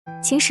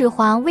秦始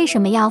皇为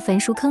什么要焚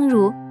书坑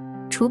儒？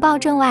除暴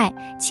政外，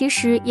其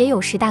实也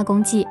有10大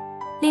功绩。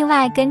另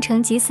外，跟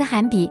成吉思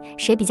汗比，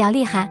谁比较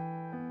厉害？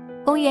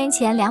公元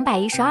前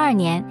212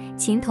年，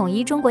秦统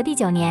一中国第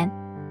9年，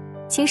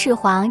秦始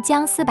皇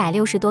将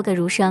460多个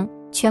儒生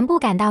全部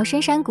赶到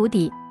深山谷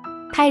底，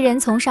派人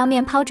从上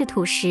面抛掷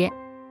土石。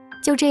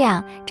就这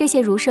样，这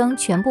些儒生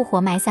全部活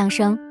埋丧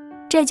生，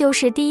这就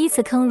是第一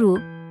次坑儒。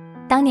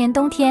当年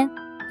冬天，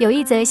有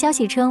一则消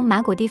息称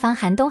马谷地方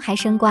寒冬还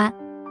生瓜，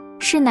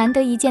是难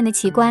得一见的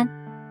奇观。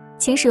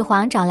秦始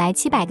皇找来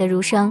700个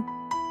儒生，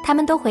他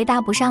们都回答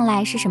不上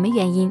来是什么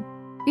原因。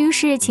于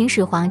是秦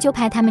始皇就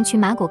派他们去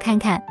马谷看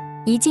看，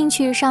一进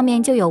去上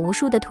面就有无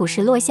数的土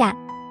石落下，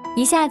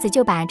一下子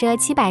就把这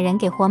700人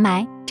给活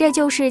埋。这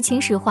就是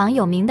秦始皇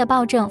有名的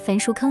暴政焚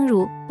书坑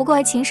儒。不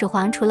过秦始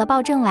皇除了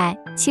暴政外，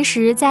其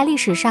实在历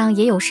史上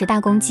也有10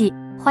大功绩。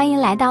欢迎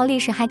来到历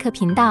史骇客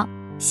频道，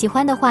喜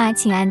欢的话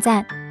请按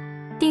赞、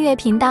订阅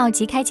频道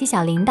及开启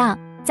小铃铛。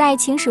在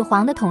秦始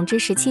皇的统治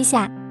时期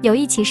下，有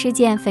一起事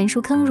件焚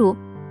书坑儒。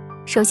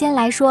首先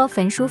来说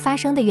焚书发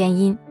生的原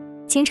因。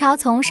秦朝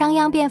从商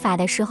鞅变法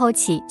的时候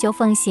起，就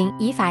奉行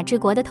以法治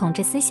国的统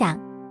治思想。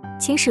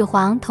秦始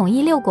皇统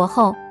一6国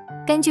后，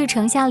根据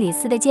丞相李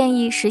斯的建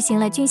议实行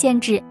了郡县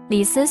制。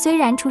李斯虽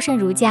然出身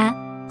儒家，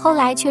后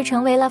来却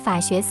成为了法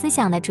学思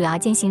想的主要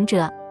践行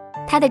者。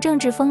他的政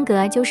治风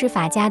格就是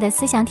法家的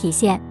思想体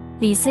现。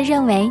李斯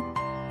认为，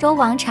周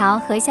王朝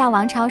和夏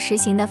王朝实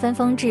行的分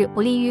封制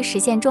不利于实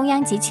现中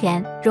央集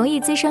权，容易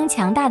滋生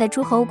强大的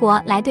诸侯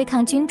国来对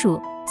抗君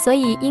主，所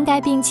以应该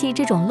摒弃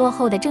这种落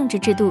后的政治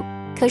制度。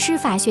可是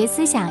法学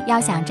思想要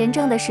想真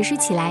正的实施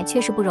起来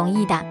却是不容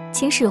易的。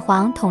秦始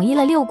皇统一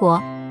了6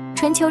国，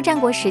春秋战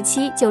国时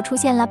期就出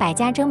现了百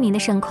家争鸣的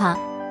盛况，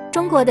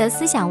中国的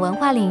思想文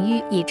化领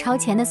域以超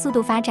前的速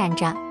度发展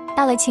着。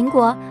到了秦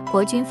国，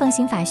国君奉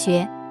行法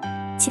学，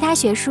其他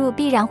学术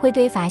必然会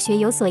对法学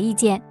有所意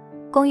见。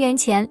公元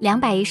前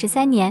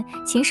213年，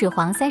秦始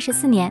皇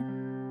34年，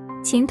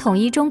秦统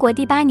一中国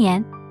第8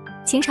年，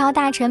秦朝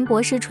大臣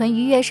博士淳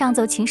于越上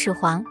奏秦始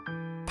皇，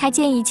他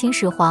建议秦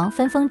始皇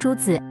分封诸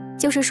子，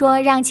就是说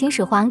让秦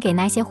始皇给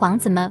那些皇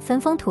子们分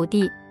封土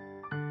地，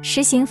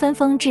实行分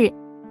封制。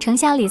丞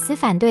相李斯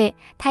反对，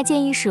他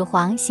建议始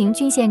皇行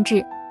郡县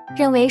制，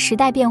认为时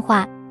代变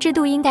化，制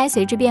度应该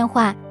随之变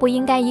化，不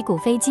应该以古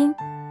非今。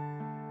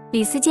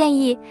李斯建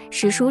议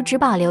史书只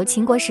保留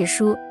秦国史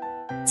书，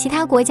其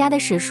他国家的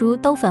史书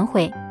都焚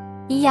毁，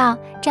医药、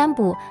占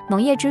卜、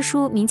农业之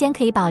书民间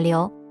可以保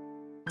留，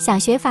想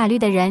学法律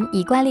的人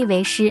以官吏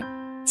为师。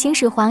秦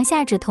始皇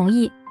下旨同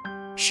意，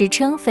史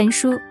称焚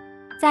书。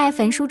在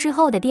焚书之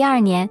后的第2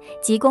年，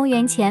即公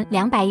元前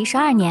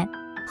212年，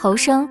侯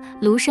生、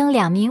卢生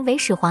2名为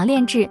始皇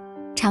炼制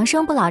长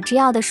生不老之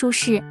药的术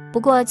士，不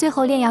过最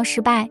后炼药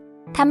失败，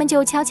他们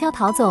就悄悄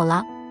逃走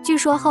了。据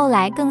说后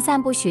来更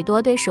散布许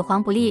多对始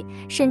皇不利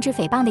甚至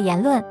诽谤的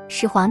言论。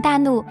始皇大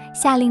怒，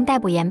下令逮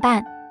捕严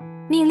办，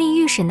命令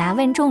御史拿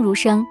问众儒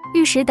生。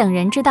御史等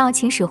人知道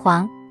秦始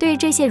皇对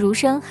这些儒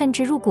生恨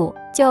之入骨，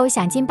就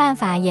想尽办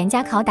法严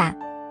加拷打，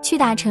屈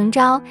打成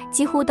招，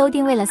几乎都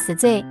定为了死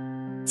罪。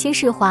秦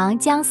始皇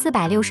将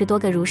460多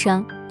个儒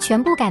生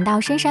全部赶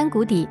到深山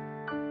谷底，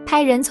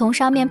派人从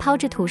上面抛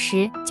掷土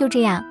石。就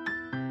这样，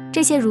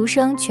这些儒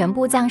生全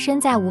部葬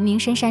身在无名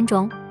深山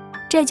中。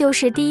这就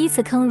是第一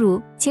次坑儒。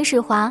秦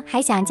始皇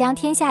还想将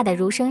天下的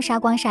儒生杀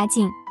光杀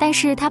尽，但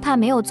是他怕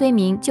没有罪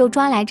名就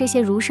抓来这些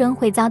儒生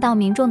会遭到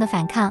民众的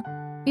反抗，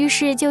于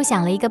是就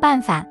想了一个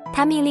办法。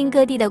他命令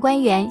各地的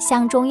官员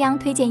向中央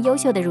推荐优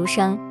秀的儒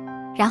生，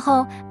然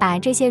后把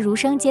这些儒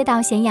生接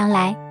到咸阳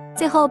来。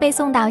最后被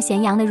送到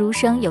咸阳的儒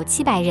生有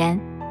700人。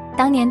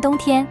当年冬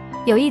天，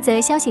有一则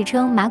消息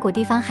称马谷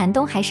地方寒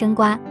冬还生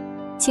瓜。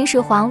秦始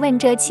皇问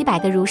这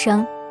700个儒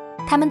生，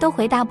他们都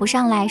回答不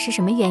上来是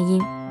什么原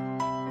因。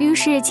于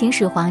是秦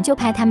始皇就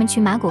派他们去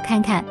马谷看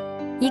看，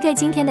一个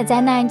惊天的灾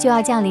难就要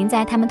降临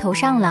在他们头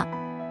上了。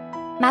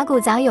马谷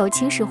早有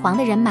秦始皇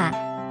的人马，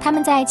他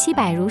们在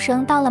700儒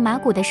生到了马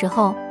谷的时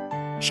候，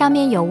上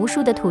面有无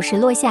数的土石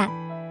落下，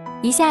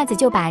一下子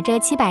就把这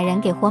700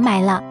人给活埋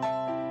了。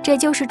这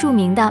就是著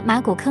名的马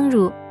谷坑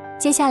儒。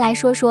接下来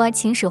说说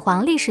秦始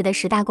皇历史的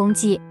10大功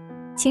绩。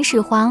秦始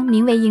皇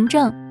名为嬴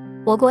政，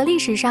我国历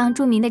史上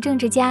著名的政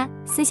治家、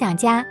思想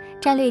家、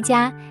战略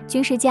家、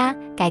军事家、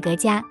改革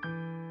家，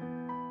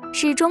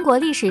是中国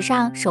历史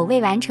上首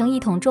位完成一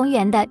统中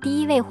原的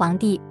第1位皇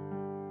帝。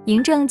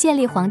嬴政建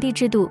立皇帝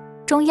制度，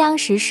中央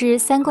实施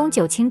3公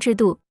9卿制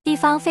度，地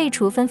方废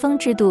除分封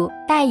制度，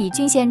代以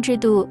郡县制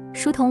度，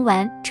书同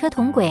文，车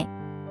同轨，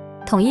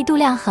统一度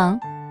量衡，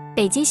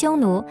北击匈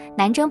奴，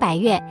南征百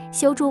越，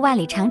修筑万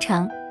里长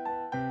城。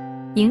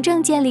嬴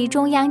政建立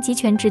中央集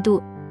权制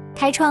度，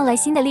开创了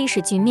新的历史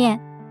局面，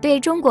对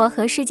中国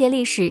和世界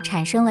历史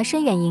产生了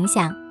深远影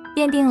响，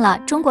奠定了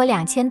中国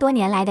2000多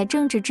年来的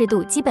政治制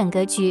度基本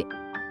格局。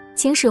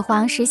秦始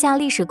皇10项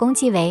历史功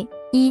绩为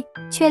：1.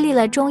 确立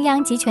了中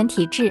央集权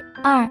体制；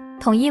 2.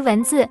 统一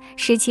文字，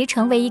使其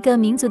成为一个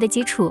民族的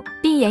基础，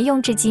并沿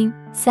用至今；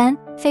 3.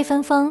 废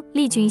分封，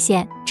立郡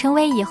县，成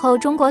为以后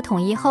中国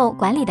统一后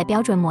管理的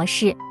标准模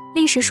式；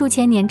历时数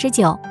千年之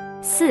久。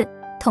4.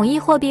 统一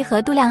货币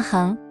和度量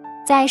衡，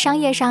在商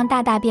业上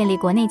大大便利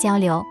国内交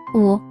流。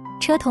5.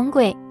 车同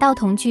轨，道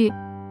同距，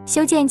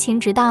修建秦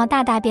直道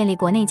大大便利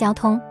国内交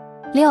通。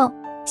6.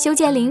 修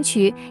建灵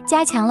渠，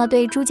加强了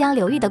对珠江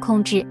流域的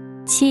控制。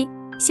7.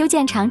 修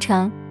建长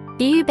城，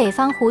抵御北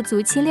方胡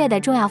族侵略的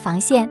重要防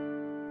线，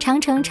长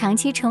城长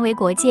期成为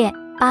国界。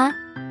8.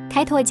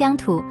 开拓疆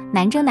土，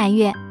南征南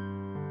越，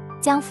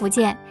将福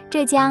建、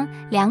浙江、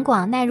两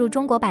广纳入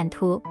中国版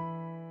图。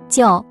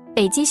9.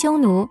 北击匈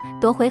奴，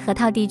夺回河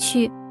套地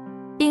区，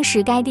并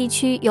使该地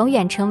区永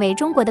远成为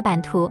中国的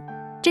版图，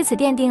至此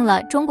奠定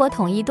了中国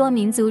统一多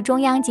民族中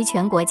央集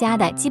权国家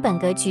的基本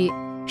格局。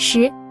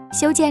10.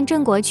 修建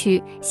郑国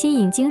渠，西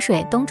引泾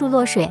水，东注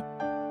洛水，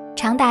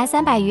长达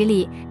300余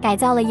里，改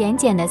造了盐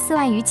碱的4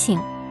万余顷，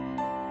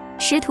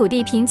使土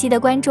地贫瘠的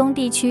关中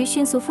地区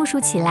迅速富庶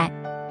起来。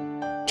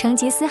成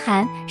吉思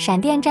汗闪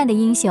电战的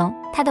英雄，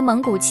他的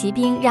蒙古骑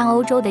兵让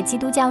欧洲的基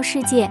督教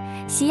世界、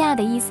西亚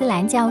的伊斯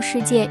兰教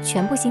世界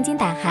全部心惊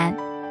胆寒。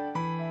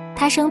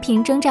他生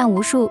平征战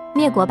无数，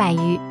灭国百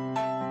余，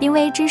兵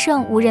威之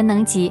盛无人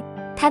能及。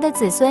他的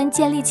子孙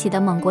建立起的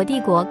蒙国帝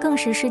国更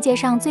是世界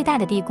上最大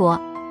的帝国，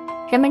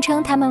人们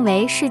称他们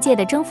为世界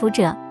的征服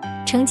者。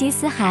成吉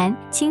思汗，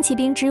轻骑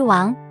兵之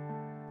王。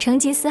成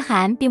吉思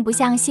汗并不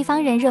像西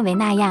方人认为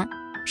那样，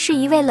是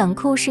一位冷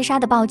酷嗜杀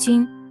的暴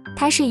君。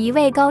他是一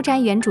位高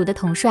瞻远瞩的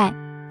统帅，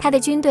他的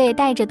军队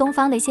带着东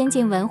方的先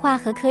进文化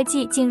和科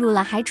技进入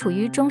了还处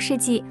于中世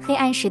纪黑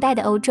暗时代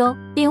的欧洲，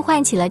并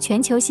唤起了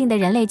全球性的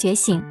人类觉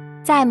醒。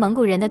在蒙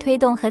古人的推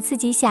动和刺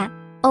激下，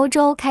欧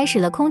洲开始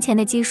了空前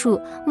的技术、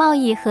贸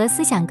易和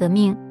思想革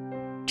命。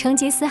成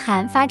吉思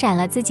汗发展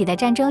了自己的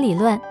战争理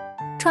论，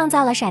创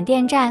造了闪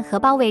电战和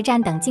包围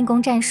战等进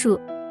攻战术。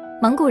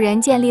蒙古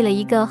人建立了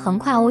一个横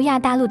跨欧亚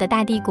大陆的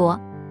大帝国，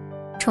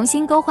重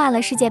新勾画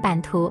了世界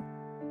版图，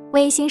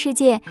为新世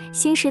界、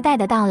新时代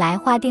的到来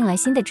划定了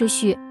新的秩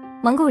序。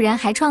蒙古人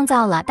还创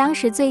造了当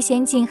时最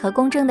先进和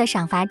公正的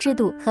赏罚制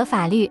度和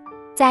法律。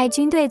在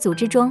军队组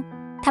织中，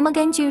他们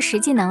根据实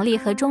际能力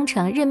和忠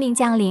诚任命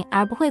将领，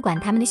而不会管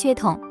他们的血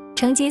统。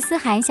成吉思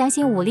汗相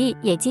信武力，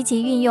也积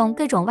极运用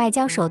各种外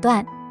交手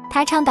段。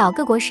他倡导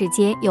各国使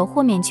节有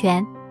豁免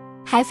权，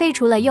还废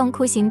除了用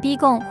酷刑逼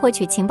供获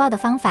取情报的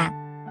方法。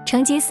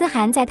成吉思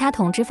汗在他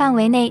统治范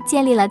围内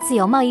建立了自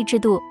由贸易制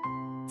度，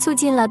促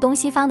进了东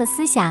西方的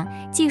思想、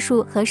技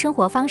术和生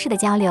活方式的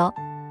交流。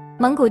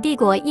蒙古帝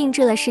国印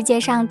制了世界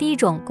上第一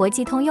种国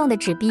际通用的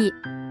纸币，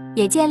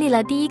也建立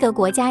了第一个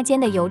国家间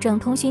的邮政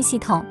通讯系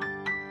统。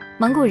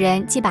蒙古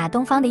人既把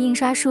东方的印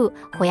刷术、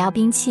火药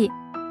兵器、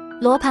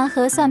罗盘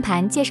和算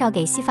盘介绍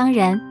给西方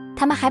人，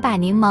他们还把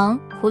柠檬、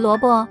胡萝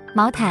卜、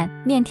毛毯、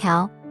面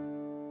条、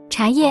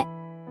茶叶、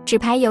纸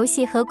牌游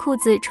戏和裤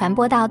子传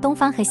播到东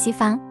方和西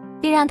方，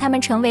并让他们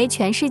成为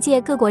全世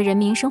界各国人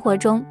民生活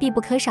中必不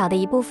可少的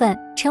一部分，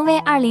成为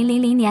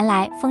2000年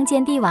来封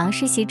建帝王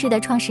世袭制的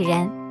创始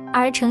人。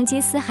而成吉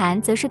思汗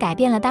则是改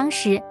变了当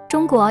时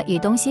中国与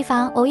东西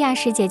方欧亚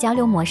世界交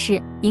流模式，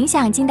影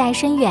响近代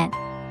深远，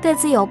各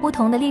自有不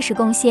同的历史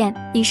贡献。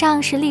以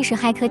上是历史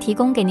骇客提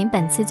供给您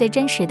本次最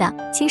真实的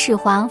秦始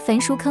皇焚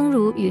书坑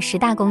儒与10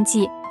大功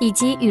绩，以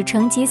及与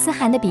成吉思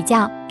汗的比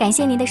较。感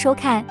谢您的收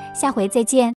看，下回再见。